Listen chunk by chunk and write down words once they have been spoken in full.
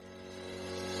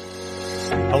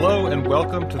Hello and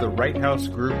welcome to the Right House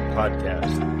Group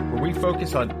podcast, where we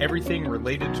focus on everything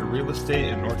related to real estate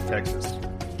in North Texas.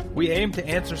 We aim to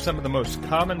answer some of the most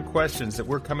common questions that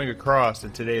we're coming across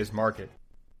in today's market.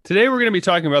 Today we're going to be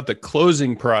talking about the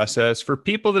closing process. For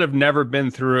people that have never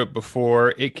been through it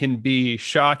before, it can be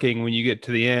shocking when you get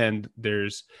to the end.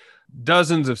 There's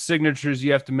dozens of signatures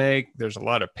you have to make. There's a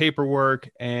lot of paperwork,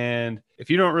 and if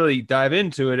you don't really dive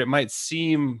into it, it might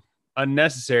seem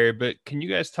unnecessary, but can you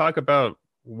guys talk about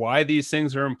why these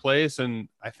things are in place? And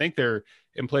I think they're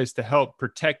in place to help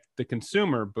protect the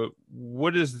consumer, but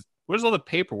what is all the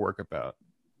paperwork about?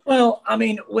 Well, I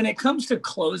mean, when it comes to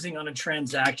closing on a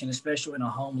transaction, especially when a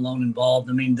home loan involved,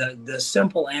 I mean, the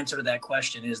simple answer to that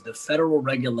question is the federal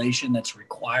regulation that's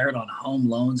required on home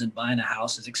loans and buying a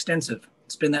house is extensive.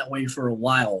 It's been that way for a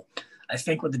while. I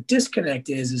think what the disconnect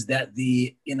is that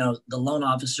the loan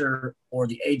officer or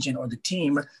the agent or the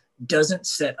team doesn't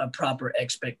set a proper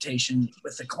expectation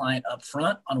with the client up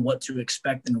front on what to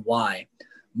expect and why.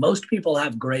 Most people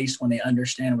have grace when they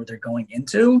understand what they're going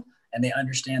into and they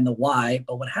understand the why.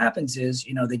 But what happens is,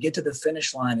 they get to the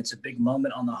finish line. It's a big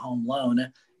moment on the home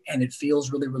loan and it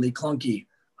feels really, really clunky.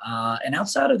 And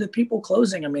outside of the people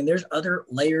closing, I mean, there's other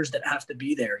layers that have to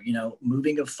be there,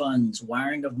 moving of funds,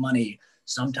 wiring of money.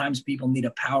 Sometimes people need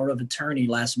a power of attorney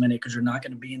last minute because they're not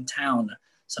going to be in town.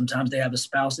 Sometimes they have a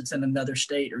spouse that's in another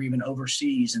state or even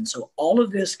overseas. And so all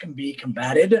of this can be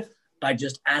combated by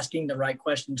just asking the right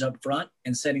questions up front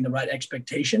and setting the right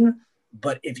expectation.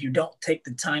 But if you don't take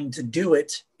the time to do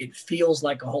it, it feels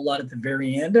like a whole lot at the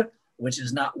very end, which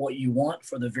is not what you want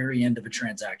for the very end of a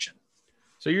transaction.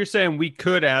 So you're saying we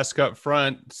could ask up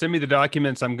front, send me the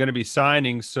documents I'm going to be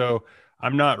signing, so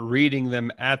I'm not reading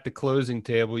them at the closing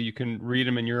table. You can read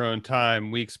them in your own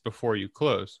time weeks before you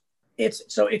close.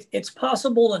 It's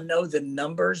possible to know the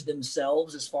numbers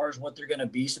themselves as far as what they're going to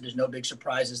be. So there's no big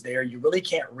surprises there. You really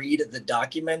can't read the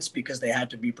documents because they have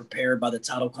to be prepared by the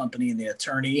title company and the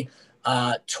attorney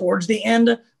towards the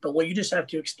end. But what you just have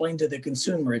to explain to the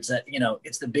consumer, it's that,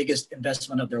 it's the biggest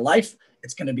investment of their life.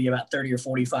 It's going to be about 30 or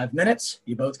 45 minutes.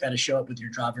 You both got to show up with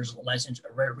your driver's license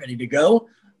ready to go.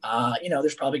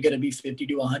 There's probably going to be 50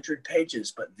 to 100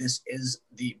 pages, but this is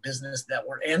the business that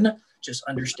we're in. Just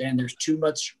understand there's too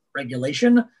much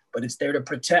regulation, but it's there to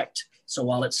protect. So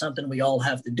while it's something we all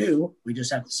have to do, we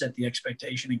just have to set the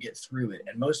expectation and get through it.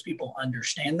 And most people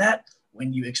understand that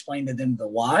when you explain to them the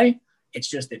why. It's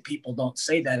just that people don't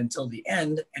say that until the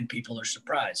end, and people are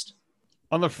surprised.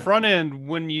 On the front end,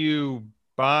 when you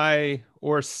buy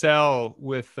or sell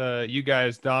with you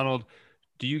guys, Donald,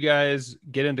 do you guys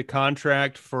get into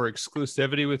contract for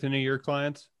exclusivity with any of your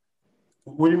clients?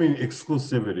 What do you mean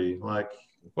exclusivity?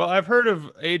 Well, I've heard of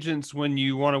agents when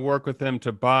you want to work with them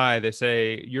to buy, they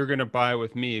say, you're going to buy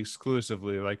with me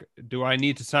exclusively. Like, do I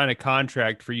need to sign a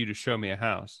contract for you to show me a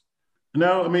house?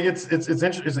 No, I mean, it's an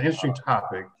interesting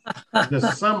topic.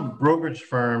 There's some brokerage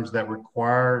firms that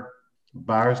require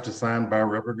buyers to sign buyer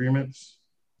rep agreements.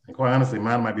 And quite honestly,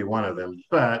 mine might be one of them.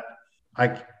 But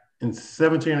in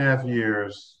 17 and a half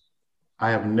years,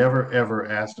 I have never, ever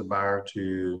asked a buyer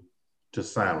to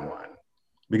sign one.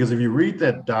 Because if you read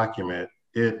that document,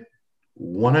 it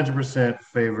 100%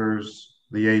 favors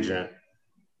the agent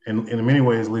and in many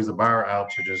ways leaves the buyer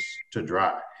out to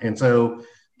dry. And so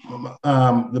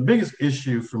the biggest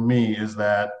issue for me is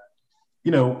that,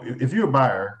 if you're a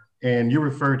buyer and you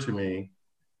refer to me,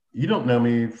 you don't know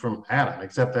me from Adam,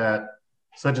 except that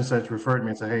such and such referred to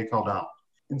me and said, hey, call Donald.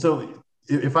 And so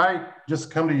if I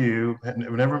just come to you,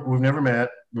 we've never met,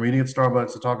 we're meeting at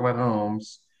Starbucks to talk about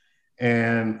homes,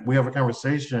 and we have a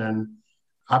conversation,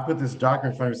 I put this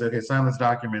document in front of you and say, okay, sign this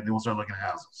document, then we'll start looking at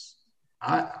houses.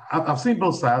 I've seen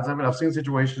both sides of it. I've seen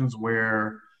situations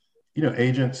where,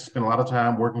 agents spend a lot of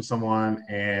time working with someone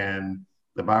and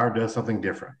the buyer does something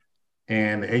different.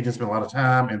 And the agent spend a lot of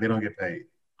time and they don't get paid.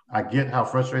 I get how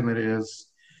frustrating that is.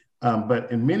 But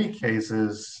in many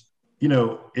cases,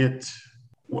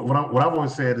 what I've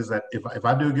always said is that if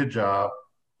I do a good job,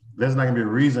 there's not going to be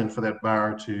a reason for that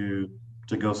buyer to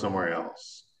go somewhere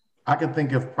else. I can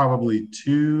think of probably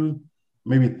 2,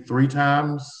 maybe 3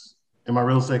 times in my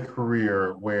real estate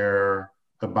career where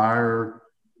a buyer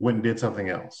went and did something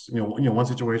else. One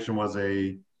situation was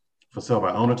a for sale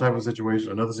by owner type of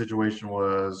situation. Another situation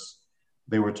was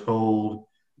they were told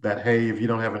that, hey, if you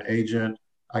don't have an agent,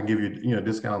 I can give you, a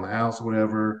discount on the house or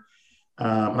whatever.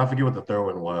 And I forget what the third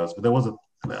one was, but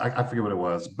I forget what it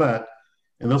was. But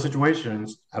in those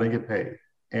situations, I didn't get paid.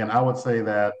 And I would say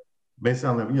that based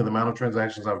on the amount of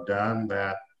transactions I've done,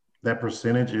 that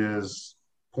percentage is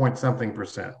point something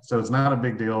percent. So it's not a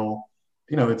big deal.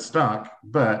 It stunk,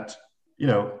 but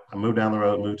I moved down the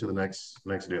road, moved to the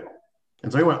next deal.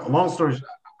 And so anyway, long story,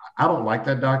 I don't like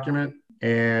that document,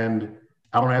 and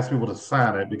I don't ask people to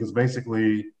sign it because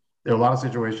basically there are a lot of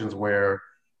situations where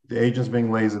the agent's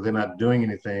being lazy, they're not doing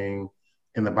anything,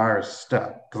 and the buyer's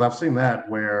stuck. Because I've seen that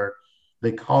where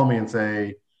they call me and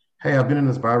say, "Hey, I've been in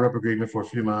this buyer rep agreement for a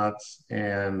few months,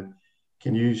 and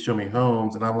can you show me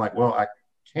homes?" And I'm like, "Well, I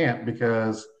can't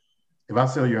because if I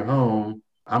sell your home,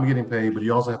 I'm getting paid, but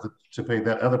you also have to pay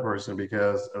that other person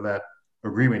because of that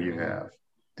agreement you have."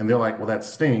 And they're like, "Well, that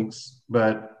stinks,"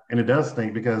 and it does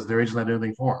stink because their agent's not doing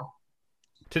anything for them.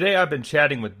 Today I've been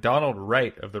chatting with Donald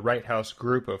Wright of the Wright House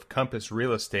Group of Compass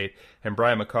Real Estate and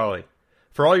Brian McCauley.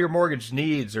 For all your mortgage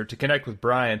needs or to connect with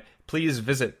Brian, please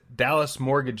visit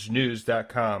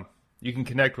dallasmortgagenews.com. You can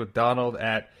connect with Donald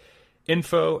at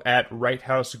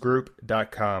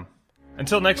info@wrighthousegroup.com.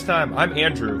 Until next time, I'm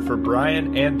Andrew for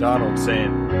Brian and Donald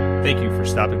saying thank you for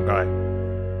stopping by.